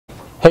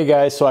Hey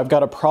guys, so I've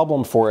got a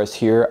problem for us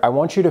here. I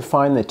want you to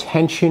find the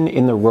tension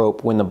in the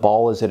rope when the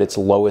ball is at its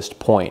lowest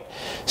point.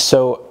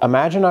 So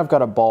imagine I've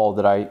got a ball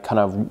that I kind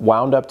of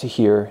wound up to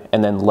here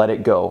and then let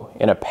it go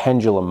in a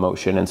pendulum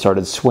motion and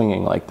started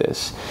swinging like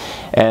this.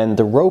 And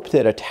the rope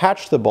that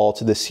attached the ball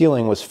to the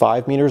ceiling was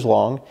 5 meters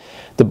long.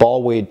 The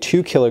ball weighed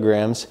 2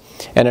 kilograms,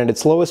 and at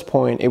its lowest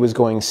point it was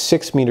going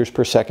 6 meters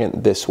per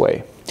second this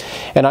way.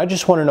 And I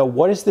just want to know,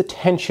 what is the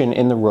tension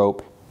in the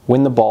rope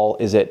when the ball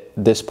is at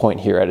this point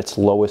here, at its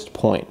lowest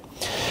point?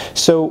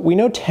 So we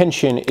know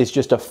tension is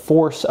just a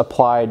force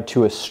applied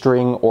to a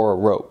string or a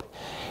rope.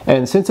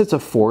 And since it's a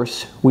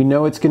force, we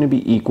know it's going to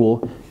be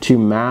equal to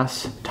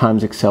mass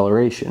times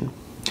acceleration.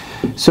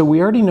 So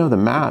we already know the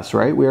mass,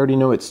 right? We already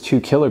know it's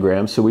 2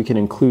 kilograms, so we can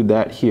include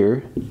that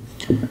here.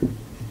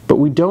 But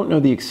we don't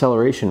know the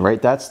acceleration,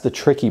 right? That's the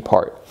tricky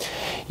part.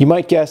 You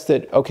might guess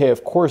that, okay,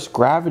 of course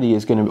gravity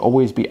is going to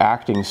always be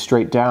acting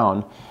straight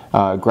down,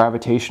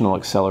 gravitational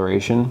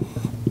acceleration.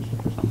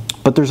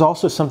 But there's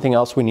also something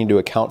else we need to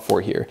account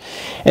for here.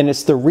 And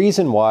it's the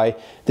reason why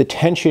the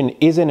tension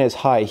isn't as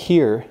high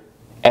here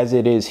as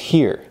it is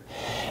here.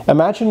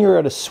 Imagine you're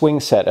at a swing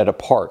set at a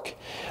park.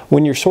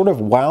 When you're sort of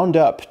wound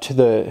up to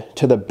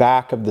the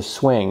back of the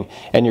swing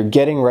and you're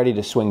getting ready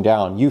to swing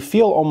down, you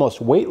feel almost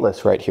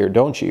weightless right here,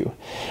 don't you?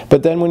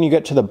 But then when you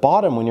get to the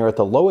bottom, when you're at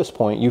the lowest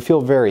point, you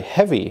feel very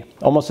heavy,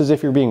 almost as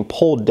if you're being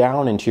pulled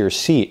down into your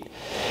seat.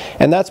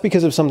 And that's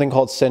because of something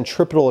called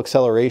centripetal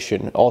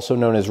acceleration, also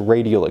known as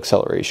radial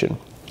acceleration.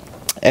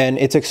 And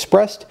it's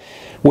expressed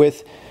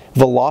with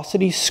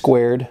velocity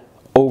squared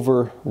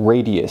over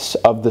radius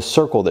of the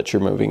circle that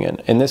you're moving in.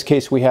 In this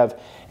case, we have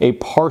a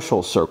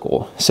partial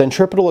circle.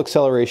 Centripetal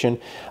acceleration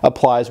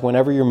applies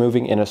whenever you're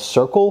moving in a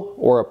circle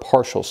or a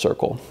partial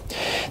circle.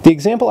 The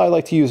example I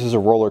like to use is a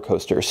roller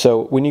coaster.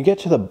 So when you get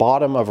to the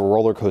bottom of a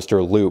roller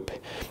coaster loop,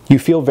 you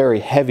feel very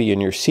heavy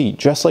in your seat,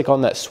 just like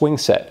on that swing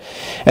set.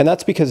 And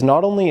that's because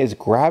not only is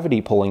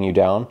gravity pulling you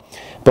down,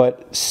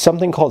 but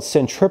something called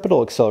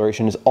centripetal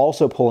acceleration is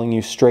also pulling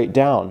you straight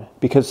down,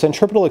 because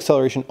centripetal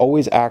acceleration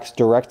always acts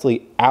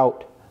directly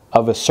out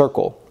of a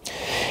circle.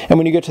 And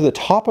when you get to the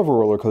top of a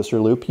roller coaster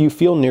loop, you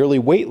feel nearly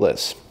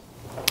weightless.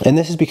 And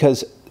this is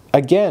because,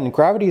 again,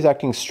 gravity is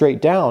acting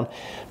straight down,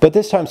 but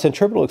this time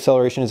centripetal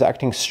acceleration is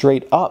acting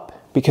straight up,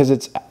 because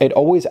it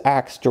always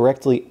acts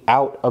directly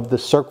out of the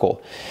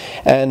circle.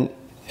 And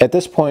at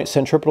this point,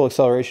 centripetal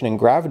acceleration and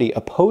gravity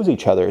oppose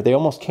each other. They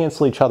almost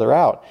cancel each other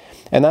out.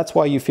 And that's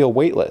why you feel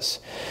weightless.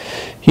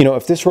 You know,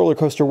 if this roller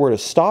coaster were to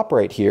stop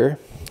right here,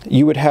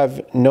 you would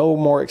have no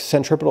more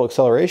centripetal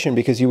acceleration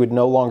because you would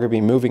no longer be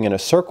moving in a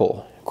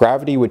circle.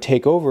 Gravity would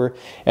take over,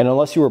 and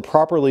unless you were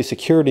properly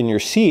secured in your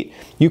seat,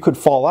 you could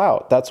fall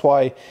out. That's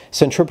why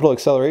centripetal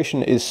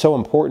acceleration is so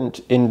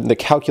important in the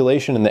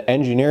calculation and the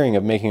engineering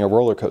of making a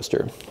roller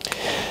coaster.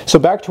 So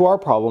back to our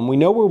problem, we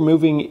know we're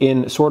moving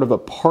in sort of a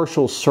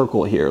partial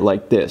circle here,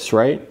 like this,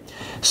 right?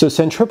 So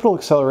centripetal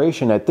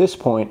acceleration at this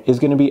point is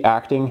going to be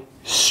acting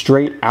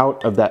straight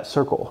out of that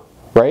circle,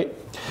 right?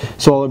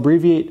 So I'll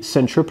abbreviate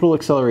centripetal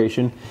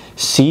acceleration,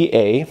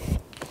 CA.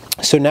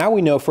 So now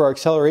we know for our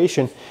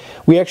acceleration,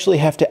 we actually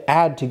have to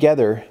add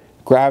together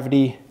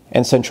gravity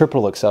and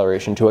centripetal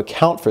acceleration to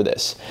account for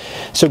this.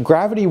 So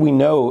gravity, we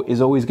know,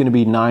 is always going to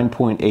be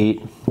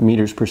 9.8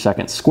 meters per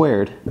second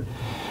squared.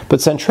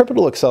 But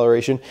centripetal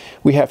acceleration,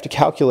 we have to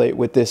calculate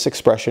with this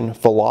expression,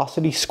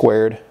 velocity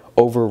squared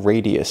over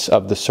radius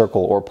of the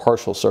circle or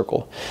partial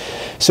circle.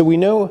 So we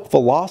know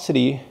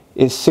velocity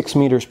is 6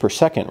 meters per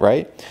second,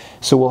 right?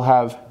 So we'll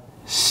have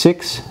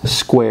 6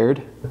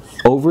 squared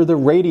over the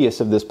radius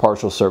of this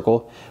partial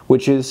circle,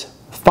 which is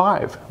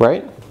 5,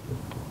 right?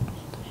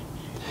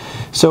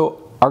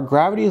 So our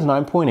gravity is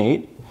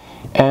 9.8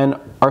 and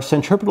our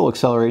centripetal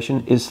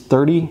acceleration is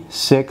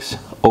 36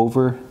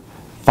 over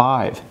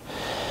 5.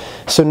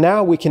 So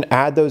now we can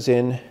add those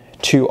in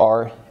to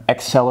our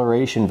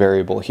acceleration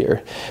variable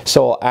here.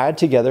 So I'll add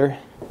together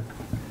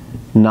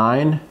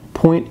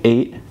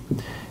 9.8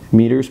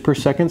 meters per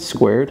second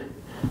squared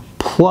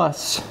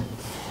plus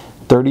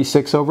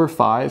 36 over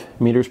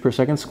 5 meters per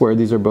second squared.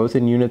 These are both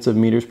in units of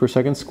meters per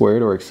second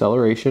squared, or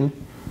acceleration.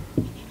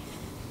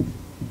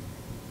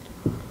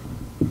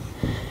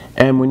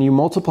 And when you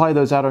multiply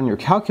those out on your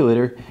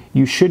calculator,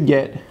 you should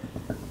get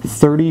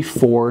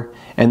 34,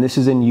 and this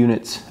is in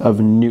units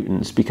of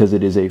newtons because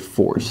it is a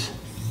force.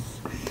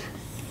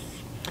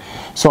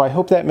 So I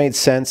hope that made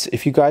sense.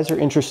 If you guys are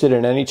interested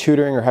in any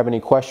tutoring or have any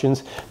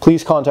questions,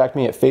 please contact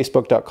me at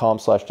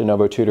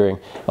facebook.com/denovotutoring.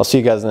 I'll see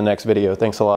you guys in the next video. Thanks a lot.